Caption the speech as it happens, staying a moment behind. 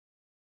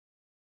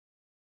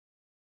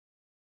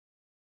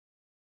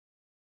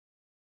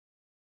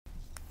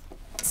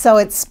So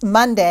it's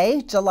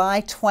Monday,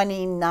 July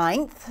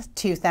 29th,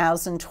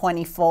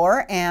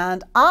 2024,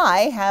 and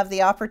I have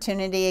the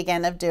opportunity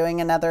again of doing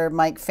another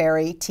Mike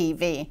Ferry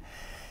TV.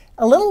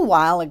 A little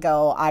while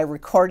ago, I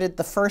recorded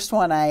the first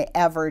one I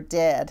ever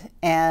did,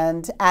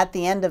 and at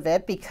the end of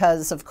it,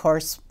 because of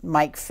course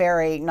Mike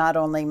Ferry, not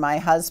only my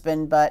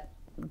husband, but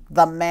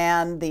the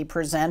man, the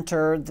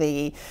presenter,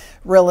 the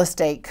real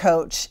estate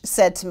coach,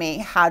 said to me,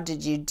 "How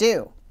did you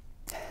do?"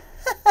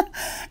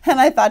 And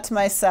I thought to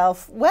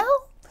myself,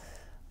 well,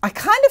 I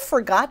kind of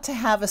forgot to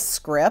have a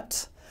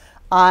script.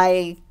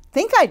 I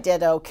think I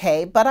did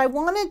okay, but I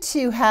wanted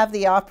to have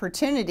the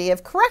opportunity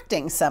of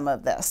correcting some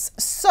of this.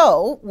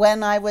 So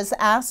when I was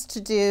asked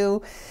to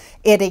do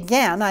it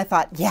again, I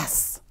thought,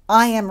 yes,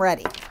 I am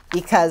ready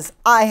because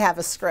I have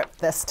a script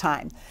this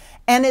time.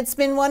 And it's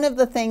been one of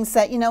the things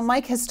that,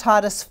 Mike has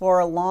taught us for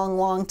a long,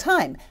 long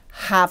time.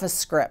 Have a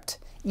script.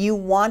 You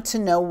want to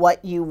know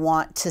what you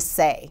want to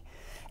say.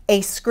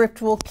 A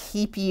script will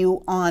keep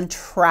you on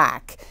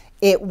track.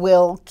 It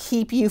will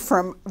keep you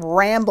from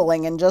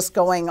rambling and just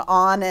going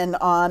on and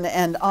on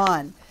and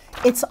on.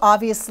 It's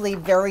obviously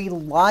very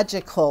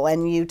logical,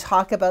 and you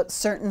talk about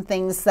certain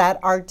things that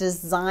are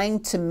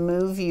designed to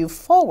move you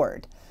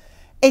forward.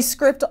 A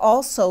script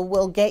also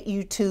will get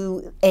you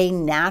to a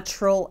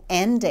natural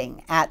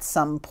ending at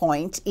some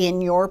point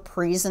in your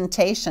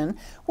presentation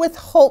with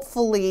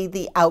hopefully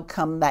the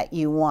outcome that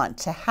you want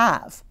to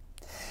have.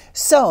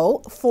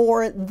 So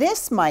for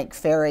this Mike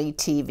Ferry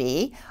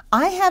TV,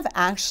 I have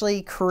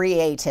actually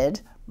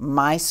created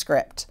my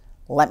script.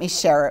 Let me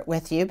share it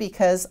with you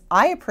because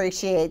I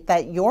appreciate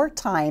that your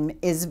time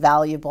is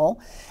valuable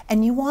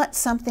and you want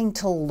something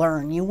to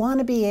learn. You want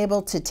to be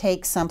able to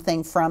take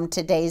something from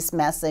today's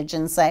message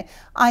and say,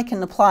 I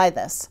can apply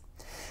this.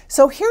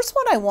 So here's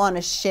what I want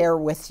to share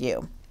with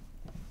you.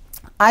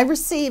 I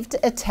received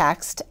a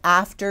text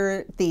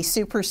after the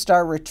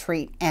Superstar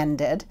Retreat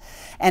ended,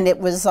 and it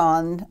was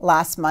on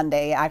last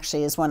Monday,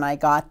 actually, is when I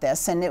got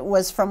this, and it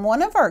was from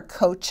one of our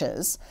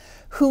coaches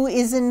who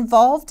is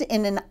involved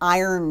in an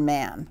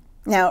Ironman.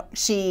 Now,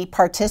 she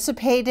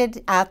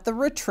participated at the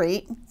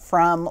retreat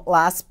from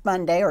last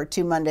Monday or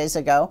 2 Mondays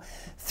ago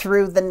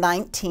through the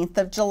 19th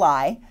of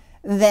July.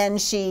 Then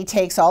she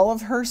takes all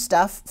of her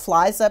stuff,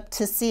 flies up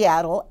to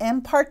Seattle,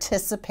 and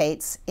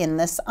participates in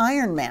this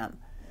Ironman.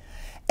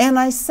 And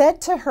I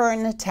said to her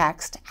in a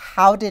text,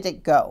 how did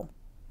it go?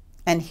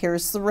 And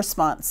here's the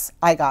response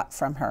I got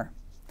from her.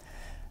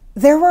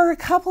 There were a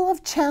couple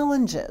of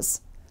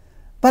challenges,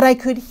 but I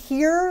could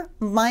hear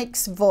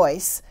Mike's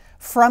voice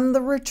from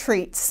the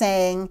retreat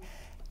saying,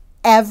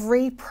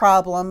 every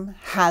problem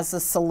has a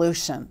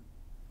solution.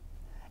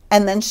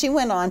 And then she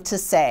went on to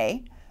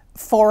say,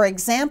 for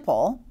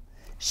example,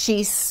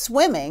 she's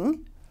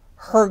swimming,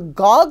 her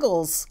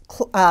goggles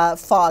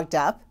fogged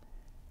up,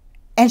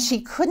 and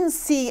she couldn't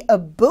see a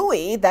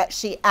buoy that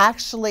she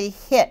actually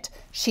hit.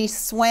 She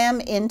swam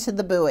into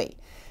the buoy.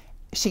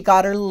 She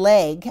got her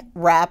leg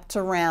wrapped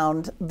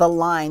around the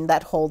line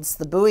that holds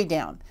the buoy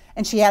down.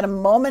 And she had a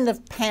moment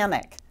of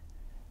panic.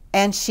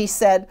 And she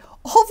said,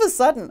 all of a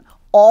sudden,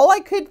 all I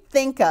could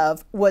think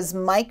of was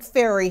Mike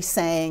Ferry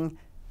saying,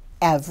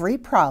 every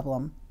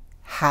problem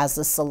has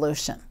a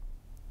solution.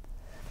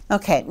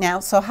 Okay, now,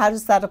 so how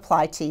does that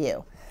apply to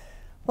you?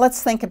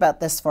 Let's think about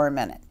this for a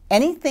minute.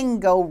 Anything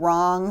go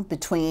wrong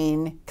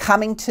between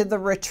coming to the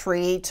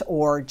retreat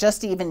or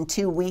just even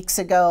 2 weeks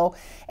ago?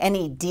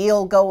 Any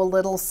deal go a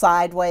little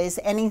sideways?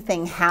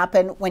 Anything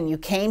happen when you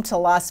came to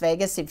Las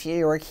Vegas if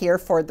you were here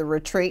for the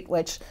retreat,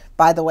 which,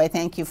 by the way,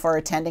 thank you for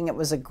attending. It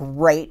was a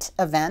great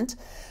event.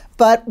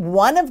 But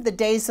one of the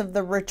days of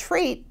the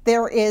retreat,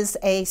 there is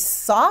a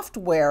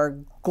software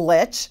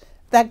glitch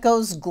that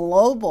goes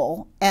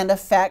global and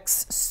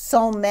affects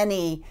so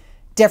many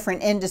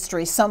different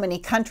industries, so many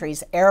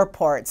countries,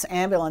 airports,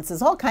 ambulances,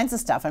 all kinds of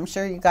stuff. I'm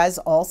sure you guys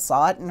all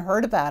saw it and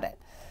heard about it.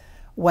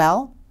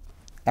 Well,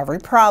 every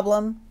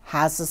problem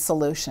has a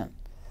solution.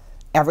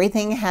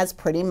 Everything has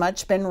pretty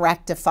much been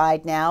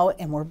rectified now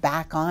and we're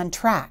back on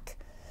track.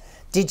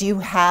 Did you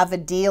have a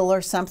deal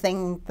or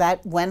something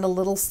that went a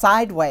little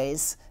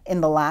sideways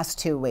in the last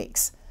 2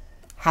 weeks?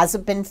 Has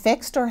it been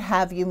fixed or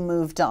have you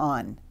moved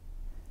on?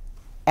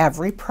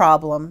 Every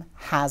problem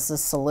has a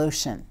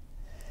solution.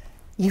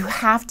 You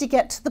have to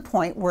get to the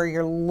point where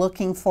you're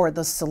looking for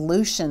the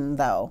solution,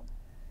 though,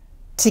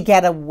 to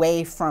get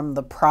away from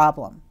the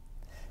problem.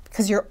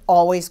 Because you're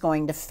always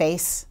going to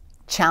face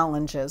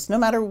challenges. No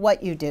matter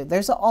what you do,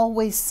 there's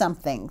always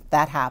something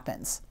that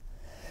happens.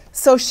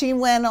 So she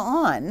went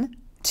on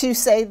to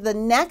say the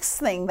next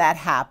thing that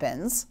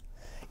happens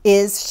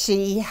is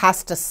she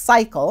has to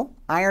cycle.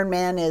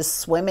 Ironman is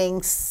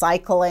swimming,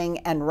 cycling,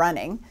 and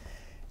running.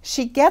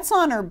 She gets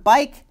on her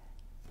bike,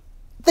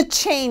 the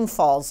chain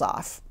falls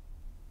off.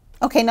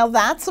 Okay, now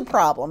that's a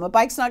problem. A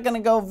bike's not going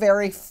to go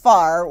very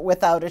far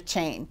without a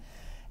chain.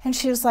 And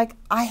she was like,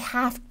 I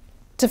have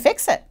to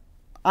fix it.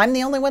 I'm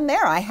the only one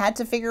there. I had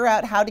to figure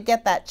out how to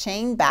get that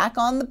chain back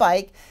on the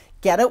bike,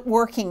 get it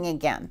working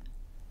again.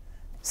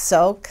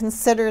 So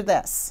consider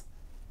this.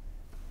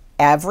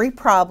 Every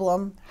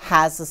problem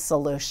has a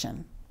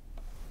solution.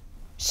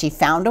 She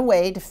found a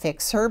way to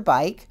fix her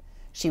bike.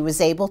 She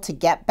was able to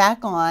get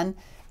back on,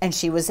 and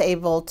she was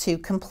able to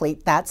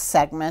complete that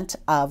segment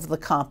of the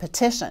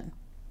competition.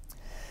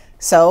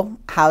 So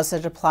how does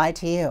it apply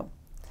to you?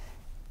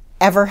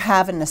 Ever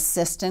have an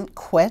assistant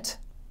quit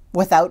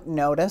without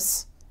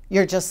notice?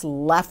 You're just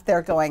left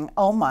there going,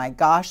 oh my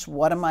gosh,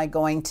 what am I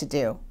going to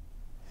do?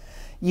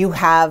 You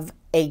have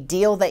a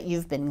deal that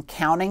you've been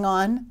counting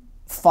on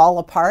fall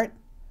apart.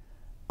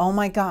 Oh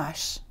my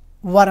gosh,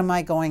 what am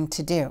I going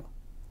to do?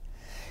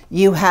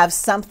 You have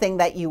something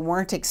that you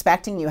weren't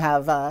expecting. You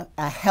have a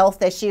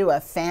health issue, a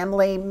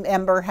family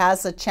member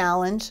has a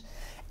challenge.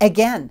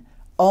 Again,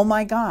 oh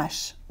my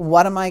gosh,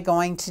 what am I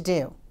going to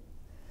do?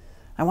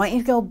 I want you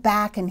to go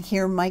back and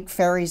hear Mike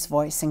Ferry's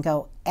voice and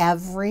go,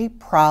 every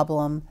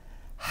problem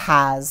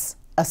has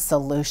a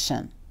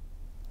solution.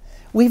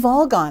 We've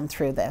all gone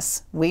through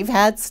this. We've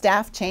had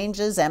staff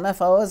changes.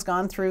 MFO has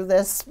gone through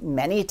this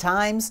many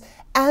times,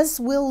 as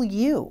will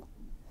you.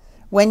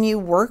 When you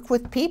work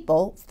with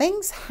people,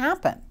 things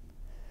happen.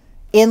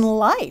 In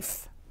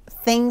life,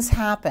 things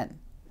happen.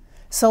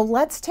 So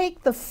let's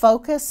take the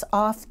focus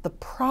off the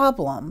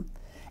problem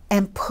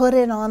and put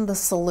it on the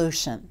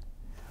solution.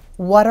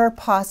 What are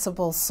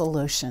possible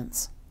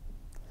solutions?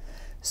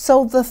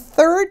 So the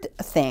third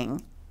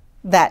thing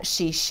that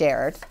she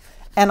shared,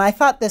 and I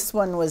thought this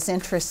one was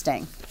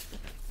interesting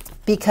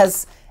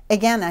because,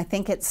 again, I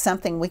think it's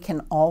something we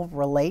can all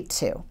relate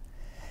to.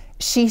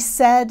 She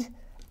said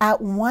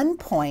at one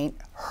point,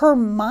 her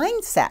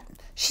mindset,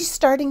 she's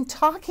starting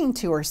talking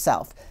to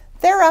herself.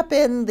 They're up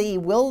in the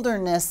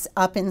wilderness,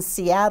 up in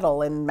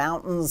Seattle, in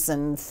mountains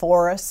and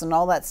forests and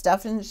all that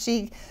stuff, and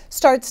she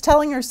starts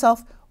telling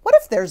herself, what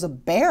if there's a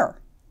bear?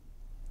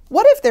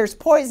 What if there's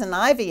poison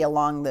ivy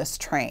along this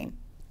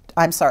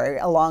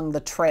along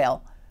the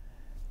trail?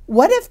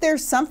 What if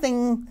there's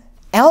something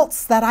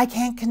else that I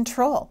can't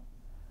control?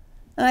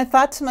 And I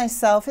thought to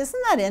myself,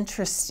 isn't that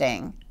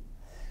interesting?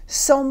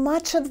 So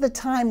much of the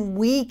time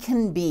we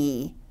can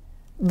be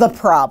the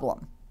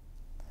problem.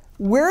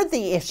 We're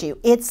the issue.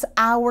 It's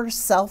our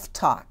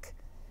self-talk.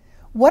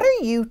 What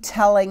are you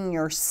telling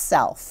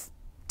yourself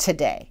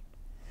today?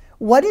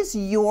 What is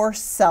your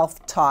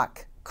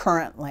self-talk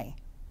currently?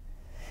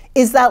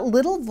 Is that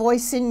little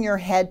voice in your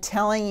head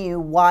telling you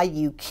why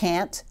you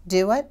can't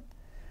do it?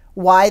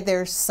 Why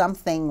there's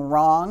something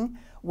wrong?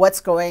 What's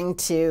going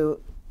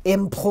to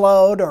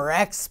implode or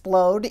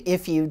explode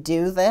if you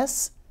do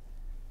this?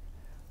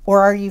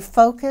 Or are you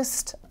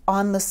focused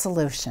on the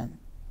solution?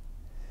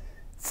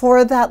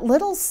 For that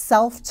little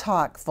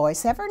self-talk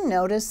voice, ever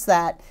notice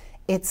that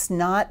it's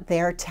not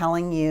there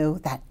telling you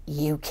that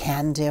you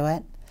can do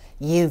it?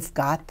 You've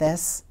got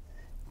this.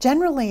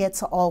 Generally,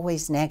 it's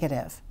always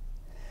negative.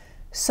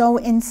 So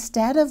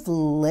instead of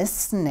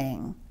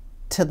listening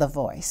to the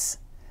voice,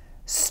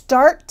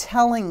 start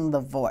telling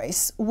the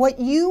voice what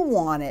you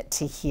want it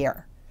to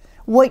hear,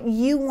 what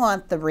you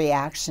want the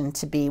reaction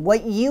to be,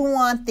 what you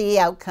want the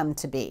outcome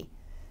to be.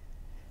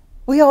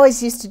 We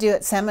always used to do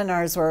at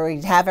seminars where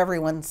we'd have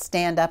everyone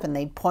stand up and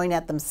they'd point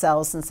at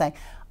themselves and say,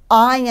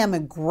 I am a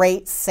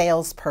great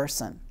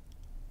salesperson.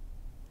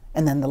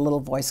 And then the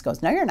little voice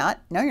goes, no, you're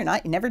not. No, you're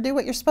not. You never do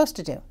what you're supposed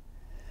to do.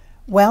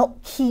 Well,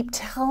 keep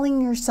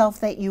telling yourself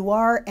that you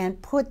are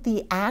and put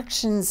the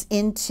actions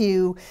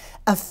into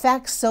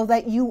effect so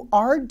that you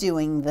are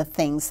doing the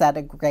things that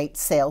a great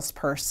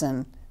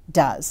salesperson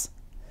does.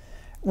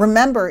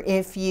 Remember,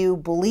 if you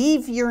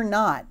believe you're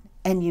not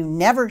and you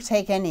never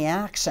take any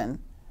action,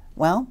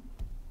 well,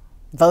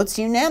 vote's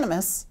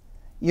unanimous.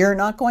 You're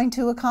not going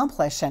to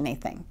accomplish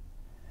anything.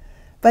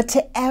 But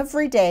to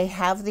every day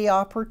have the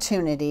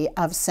opportunity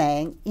of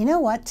saying, you know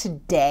what,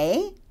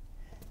 today,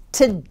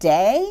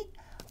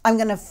 I'm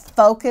going to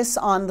focus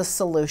on the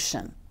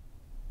solution.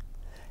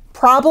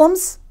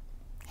 Problems,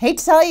 hate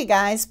to tell you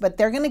guys, but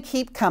they're going to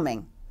keep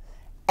coming.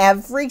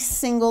 Every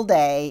single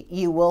day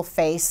you will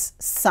face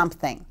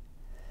something.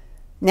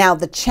 Now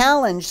the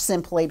challenge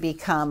simply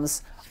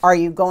becomes, are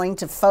you going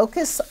to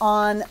focus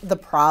on the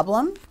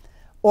problem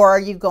or are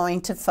you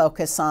going to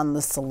focus on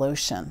the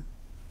solution?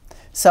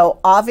 So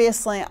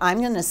obviously I'm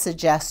going to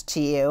suggest to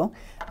you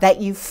that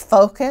you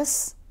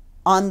focus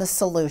on the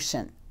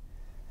solution.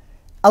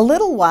 A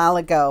little while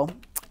ago,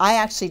 I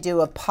actually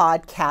do a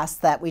podcast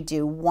that we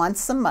do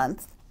once a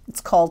month.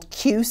 It's called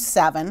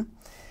Q7.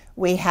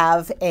 We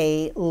have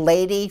a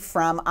lady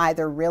from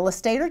either real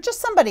estate or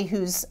just somebody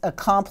who's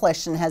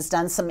accomplished and has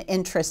done some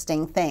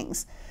interesting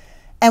things.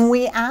 And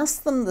we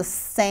ask them the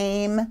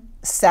same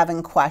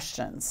 7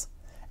 questions.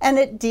 And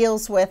it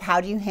deals with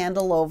how do you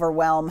handle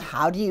overwhelm?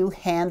 How do you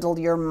handle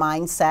your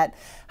mindset?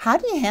 How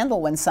do you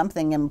handle when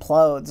something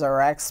implodes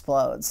or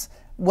explodes?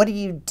 What do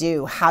you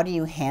do? How do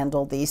you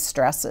handle these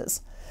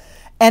stresses?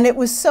 And it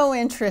was so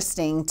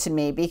interesting to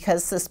me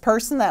because this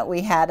person that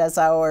we had as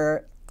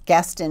our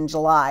guest in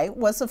July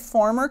was a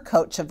former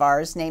coach of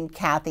ours named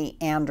Kathy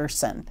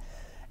Anderson.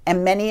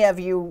 And many of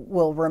you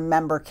will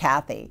remember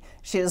Kathy.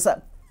 She was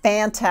a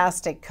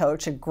fantastic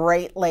coach, a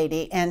great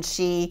lady, and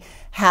she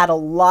had a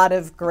lot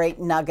of great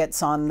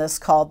nuggets on this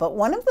call. But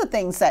one of the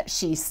things that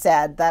she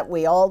said that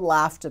we all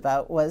laughed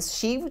about was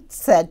she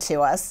said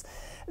to us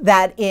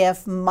that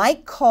if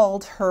Mike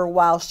called her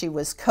while she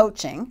was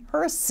coaching,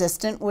 her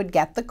assistant would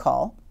get the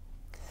call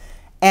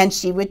and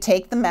she would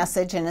take the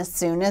message, and as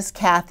soon as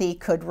Kathy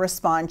could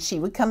respond, she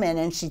would come in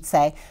and she'd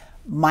say,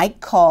 Mike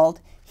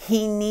called,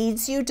 he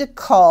needs you to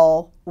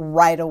call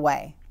right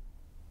away.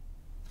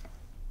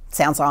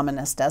 Sounds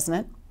ominous, doesn't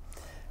it?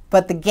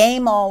 But the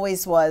game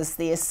always was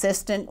the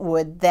assistant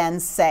would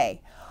then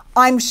say,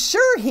 I'm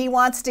sure he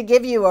wants to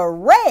give you a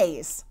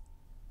raise.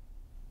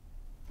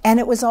 And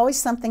it was always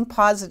something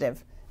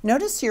positive.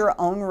 Notice your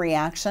own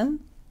reaction.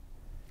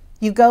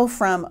 You go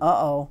from,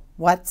 uh-oh,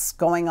 what's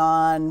going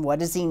on? What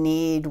does he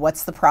need?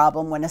 What's the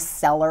problem when a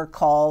seller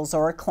calls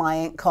or a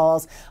client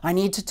calls? I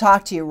need to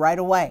talk to you right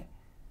away.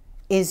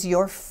 Is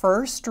your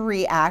first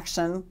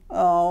reaction,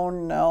 oh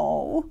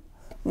no,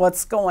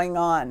 what's going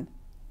on?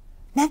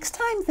 Next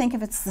time, think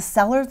if it's the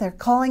seller, they're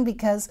calling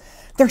because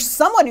there's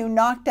someone who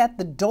knocked at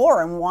the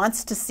door and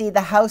wants to see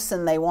the house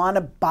and they want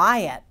to buy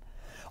it.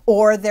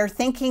 Or they're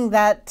thinking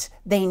that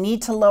they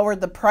need to lower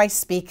the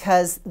price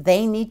because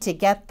they need to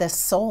get this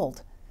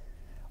sold.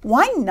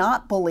 Why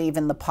not believe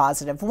in the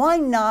positive? Why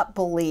not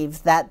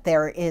believe that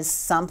there is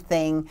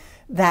something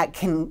that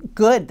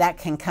good that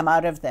can come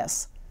out of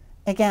this?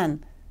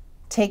 Again,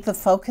 take the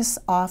focus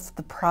off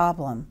the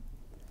problem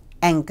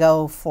and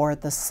go for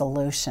the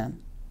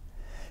solution.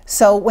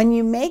 So when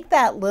you make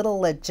that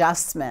little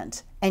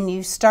adjustment and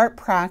you start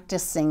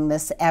practicing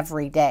this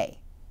every day,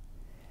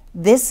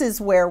 this is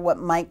where what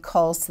Mike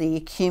calls the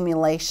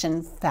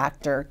accumulation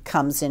factor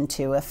comes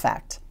into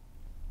effect.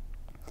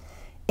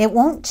 It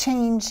won't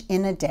change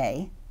in a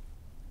day.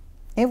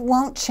 It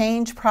won't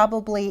change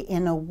probably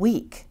in a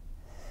week.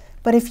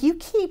 But if you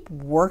keep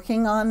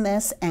working on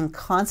this and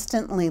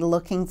constantly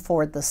looking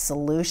for the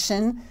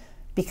solution,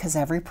 because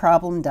every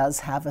problem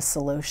does have a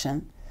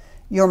solution,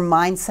 your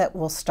mindset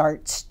will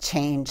start to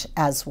change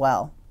as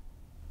well.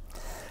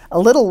 A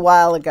little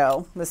while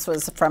ago, this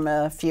was from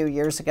a few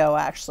years ago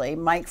actually,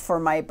 Mike for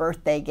my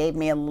birthday gave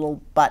me a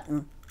little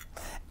button.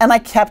 And I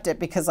kept it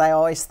because I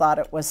always thought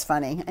it was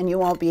funny, and you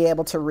won't be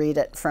able to read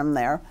it from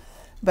there.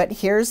 But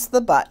here's the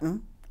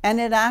button,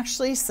 and it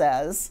actually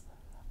says,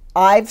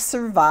 I've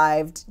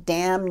survived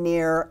damn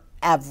near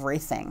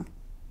everything.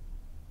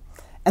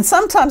 And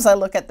sometimes I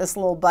look at this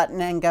little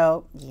button and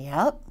go,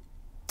 yep,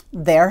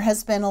 there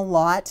has been a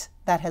lot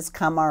that has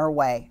come our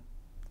way.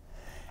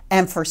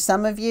 And for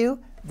some of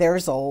you,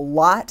 there's a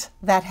lot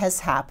that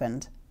has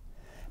happened.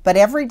 But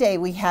every day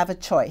we have a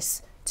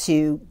choice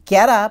to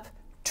get up,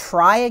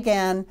 try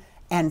again,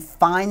 and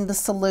find the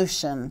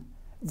solution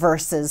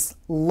versus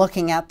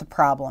looking at the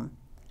problem.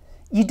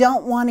 You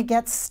don't want to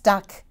get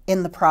stuck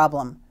in the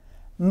problem.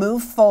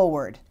 Move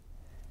forward.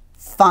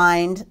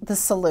 Find the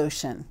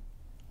solution.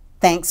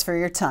 Thanks for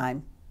your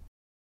time.